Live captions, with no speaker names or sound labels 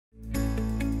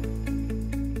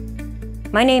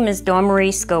My name is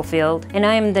Dawnmarie Scofield, and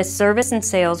I am the Service and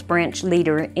Sales Branch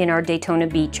Leader in our Daytona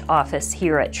Beach office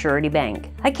here at Surety Bank.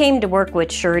 I came to work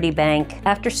with Surety Bank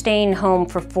after staying home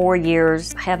for 4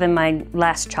 years, having my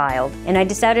last child, and I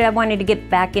decided I wanted to get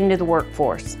back into the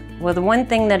workforce. Well, the one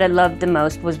thing that I loved the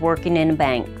most was working in a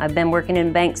bank. I've been working in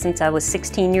a bank since I was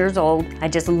 16 years old. I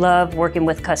just love working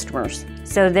with customers.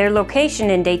 So their location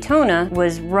in Daytona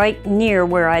was right near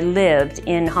where I lived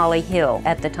in Holly Hill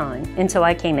at the time. And so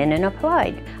I came in and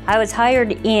applied. I was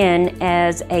hired in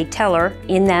as a teller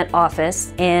in that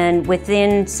office, and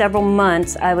within several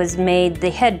months I was made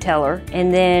the head teller,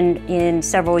 and then in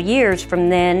several years from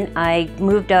then I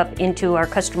moved up into our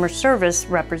customer service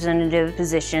representative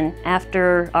position.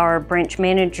 After our branch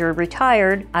manager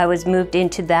retired, I was moved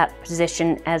into that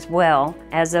position as well.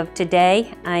 As of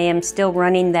today, I am still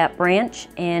running that branch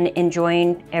and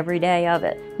enjoying every day of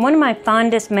it. One of my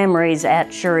fondest memories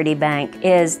at Surety Bank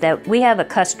is that we have a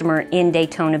customer in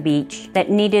Daytona Beach that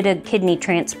needed a kidney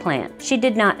transplant. She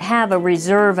did not have a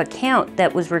reserve account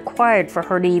that was required for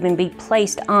her to even be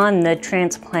placed on the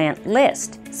transplant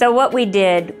list. So what we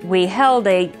did, we held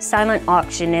a silent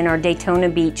auction in our Daytona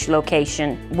Beach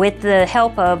location with the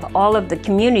help of all of the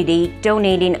community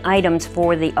donating items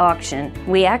for the auction.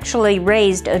 We actually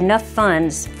raised enough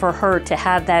funds for her to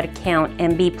have that account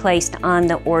and be placed on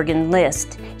the organ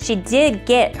list. She did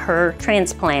get her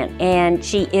transplant, and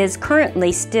she is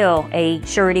currently still a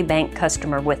Surety Bank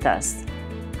customer with us.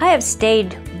 I have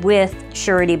stayed with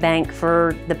Surety Bank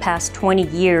for the past 20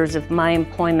 years of my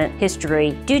employment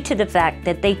history due to the fact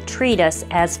that they treat us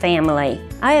as family.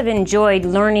 I have enjoyed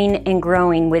learning and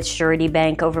growing with Surety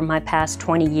Bank over my past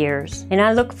 20 years, and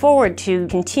I look forward to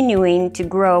continuing to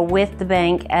grow with the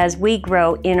bank as we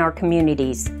grow in our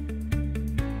communities.